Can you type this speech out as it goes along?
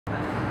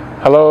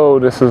Hello,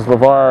 this is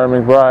Lavar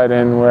McBride,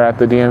 and we're at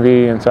the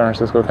DMV in San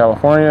Francisco,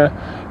 California,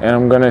 and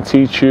I'm going to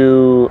teach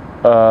you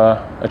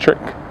a trick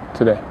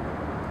today.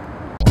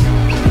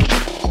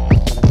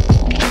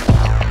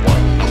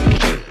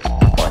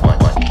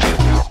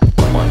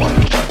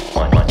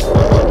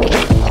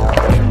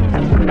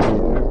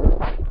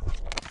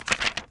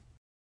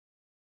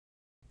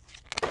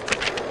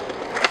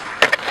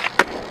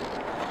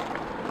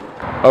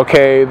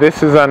 Okay,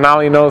 this is a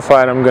Nollie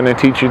Noseslide I'm going to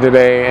teach you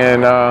today,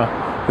 and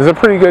it's a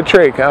pretty good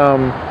trick.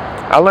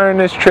 I learned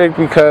this trick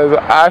because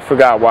I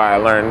forgot why I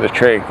learned the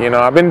trick. You know,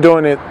 I've been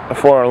doing it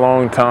for a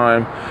long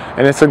time,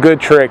 and it's a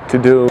good trick to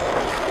do.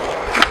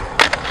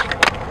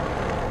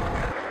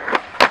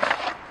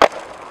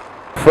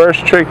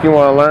 First trick you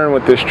want to learn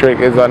with this trick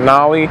is a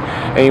nollie,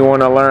 and you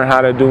want to learn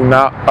how to do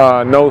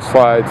nose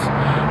slides.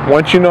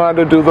 Once you know how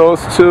to do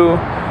those two,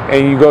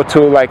 and you go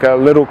to like a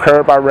little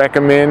curb, I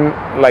recommend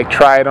like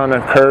try it on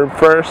a curb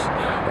first,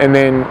 and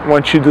then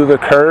once you do the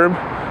curb,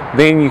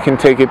 then you can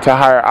take it to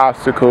higher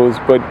obstacles.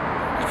 But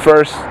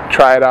first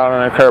try it out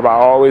on a curb. I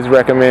always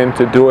recommend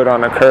to do it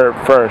on a curb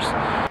first.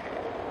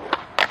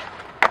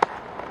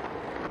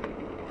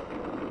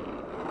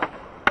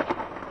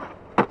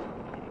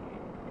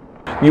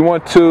 You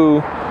want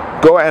to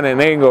go at an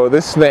angle.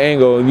 This is the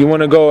angle. You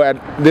want to go at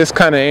this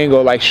kind of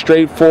angle, like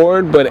straight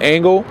forward but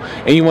angle,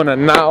 and you want to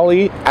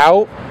nollie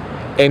out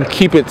and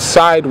keep it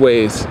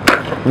sideways.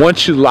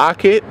 Once you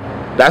lock it,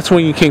 that's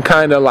when you can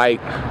kind of like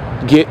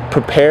get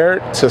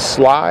prepared to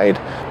slide,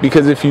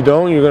 because if you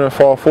don't, you're gonna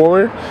fall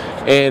forward.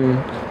 And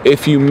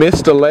if you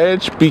miss the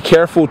ledge, be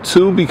careful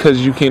too,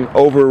 because you can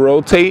over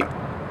rotate,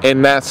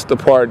 and that's the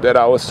part that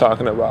I was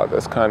talking about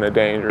that's kind of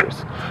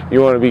dangerous.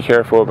 You want to be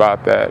careful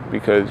about that,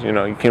 because you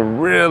know you can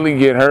really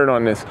get hurt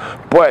on this.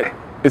 But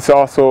it's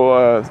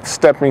also a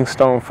stepping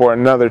stone for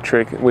another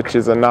trick, which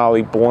is a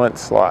nollie blunt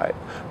slide.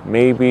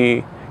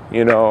 Maybe,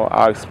 you know,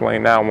 I'll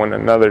explain that one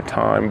another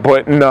time.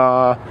 But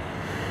nah,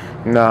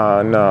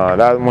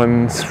 that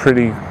one's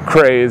pretty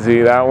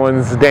crazy. That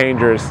one's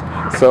dangerous.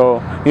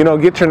 So, you know,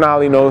 get your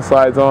nollie nose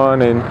slides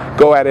on and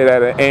go at it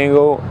at an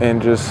angle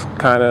and just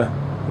kind of,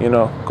 you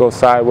know, go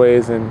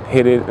sideways and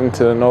hit it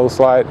into the nose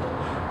slide.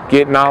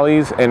 Get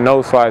nollies and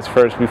nose slides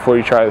first before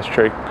you try this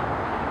trick.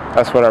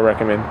 That's what I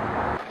recommend.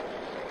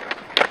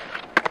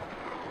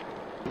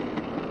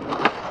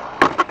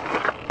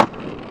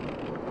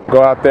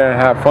 Go out there and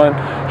have fun.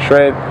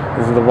 Shred.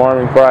 This is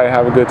Lavar McBride.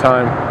 Have a good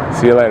time.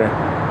 See you later.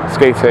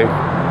 Skate safe.